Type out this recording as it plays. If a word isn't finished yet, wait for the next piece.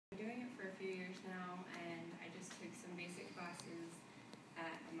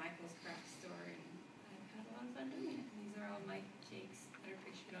fun doing it. These are all my cakes that are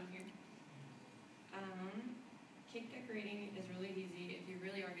pictured on here. Cake decorating is really easy if you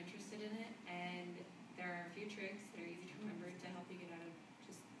really are interested in it, and there are a few tricks that are easy to remember to help you get out of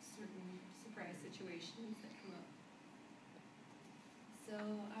just certain surprise situations that come up. So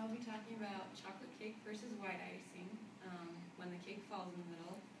I'll be talking about chocolate cake versus white icing, when the cake falls in the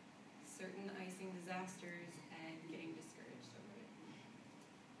middle, certain icing disasters, and getting discouraged over it.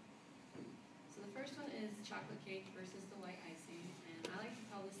 So the first one is chocolate cake versus the white icing, and I like to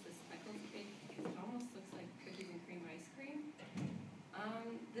call this the speckled cake because it almost looks like cookies and cream ice cream.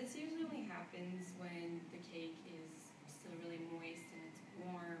 This usually only happens when the cake is still really moist and it's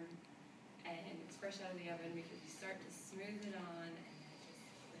warm and it's fresh out of the oven, because you start to smooth it on and it just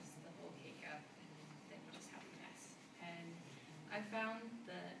lifts the whole cake up, and then you just have a mess. And I found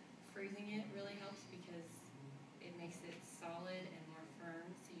that freezing it really helps because it makes it solid and more firm,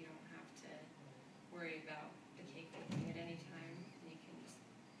 so you don't have to worry about the cake cooking at any time, and you can just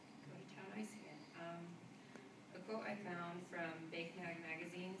go to town icing it. A quote I found from Bake Mag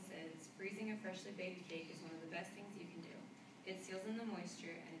magazine says, "Freezing a freshly baked cake is one of the best things you can do. It seals in the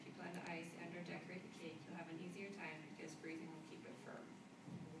moisture, and if you plan to ice and or decorate the cake, you'll have an easier time because freezing will keep it firm."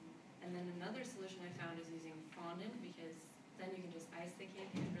 And then another solution I found is using fondant, because then you can just ice the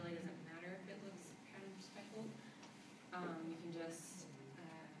cake and it really doesn't matter if it looks kind of speckled. You can just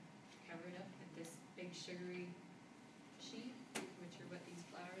cover it up with this big sugary sheet, which are what these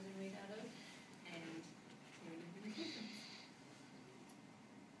flowers are made out of, and you're going to do the difference.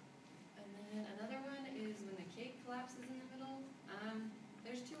 And then another one is when the cake collapses in the middle.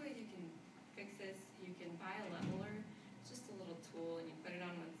 There's two ways you can fix this. You can buy a leveler. It's just a little tool, and you put it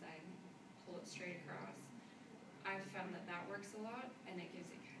on one side and pull it straight across. I've found that that works a lot, and it gives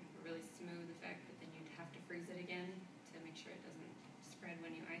it kind of a really smooth effect, but then you'd have to freeze it again to make sure it doesn't spread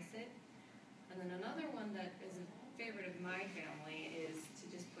when you ice it. And then another one that is a favorite of my family is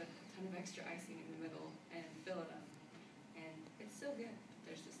to just put a ton of extra icing in the middle and fill it up. And it's still good, but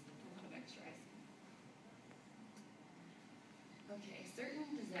there's just a lot of extra icing. Okay, certain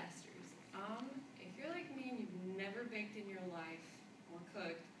disasters. If you're like me and you've never baked in your life or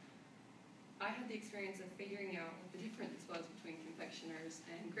cooked, I had the experience of figuring out what the difference was between confectioners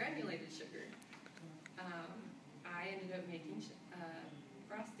and granulated sugar. I ended up making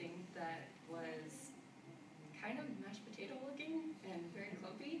frosting that was kind of mashed potato looking and very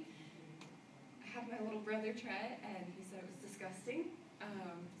clumpy. I had my little brother try it, and he said it was disgusting.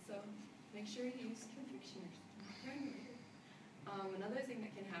 So make sure you use confectioners, not granulated. Another thing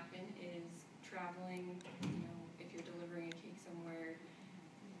that can happen is traveling. If you're delivering a cake somewhere,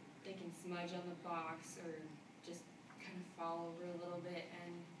 they can smudge on the box or just kind of fall over a little bit.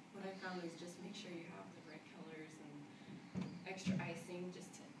 And what I found is just make sure you have the right colors and extra icing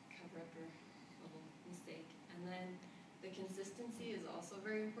just to cover up your little mistake. And then the consistency is also a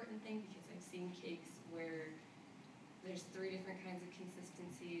very important thing, because I've seen cakes where there's 3 different kinds of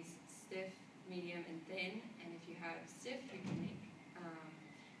consistencies: stiff, medium, and thin. And if you have stiff, you can make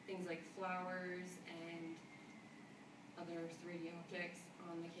things like flowers and other 3D objects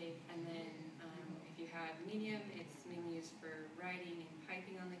on the cake. And then if you have medium, it's mainly used for writing and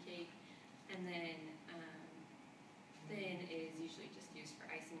piping on the cake. And then thin is usually just used for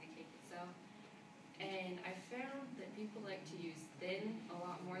icing the cake itself. And I found that people like to use thin a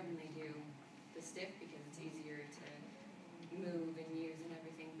lot more than they do the stiff, because it's easier to move and use and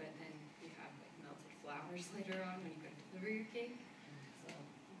everything, but then you have like melted flowers later on when you go to deliver your cake. So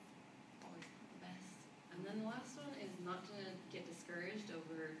always the best. And then the last one is not to get discouraged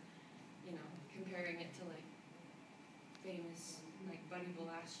over, comparing it to like famous like Buddy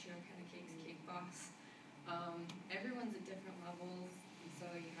Valastro kind of cakes, Cake Boss. Everyone's at different levels, and so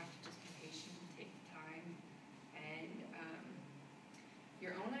you have to just be patient and take the time. And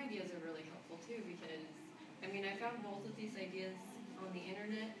your own ideas are really helpful too, because I found both of these ideas on the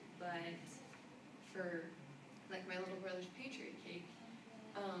internet, but for like my little brother's Patriot cake,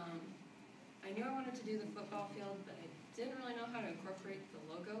 I knew I wanted to do the football field, but I didn't really know how to incorporate the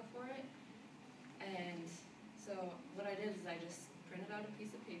logo for it. And so what I did is I just printed out a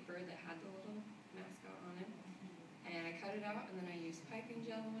piece of paper that had the little mascot on it, and I cut it out, and then I used piping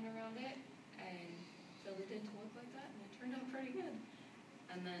gel and went around it and filled it in to look like that, and it turned out pretty good.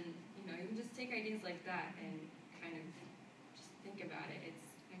 And then, you can just take ideas like that and kind of just think about it. It's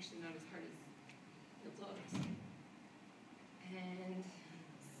actually not as hard as it looks. And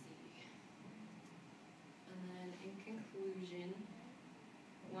let's see. And then in conclusion,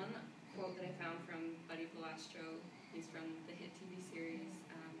 one quote that I found from Buddy Valastro, he's from the hit TV series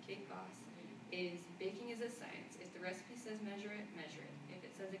Cake Boss, is, "Baking is a science. If the recipe says measure it, measure it. If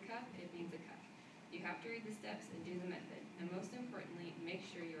it says a cup, it means a cup. You have to read the steps and do the method, and most importantly, make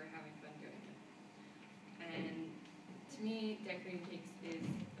sure you are having fun doing it. And to me, decorating cakes is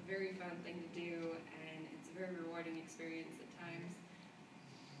a very fun thing to do, and it's a very rewarding experience at times.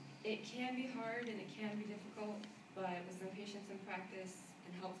 It can be hard and it can be difficult, but with some patience and practice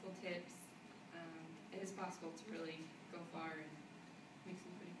and helpful tips, it is possible to really go far and make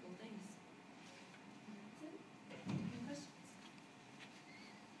some pretty cool things. And that's it. Any questions?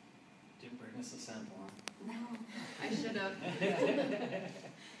 Didn't bring us a sample, huh? No, I should have.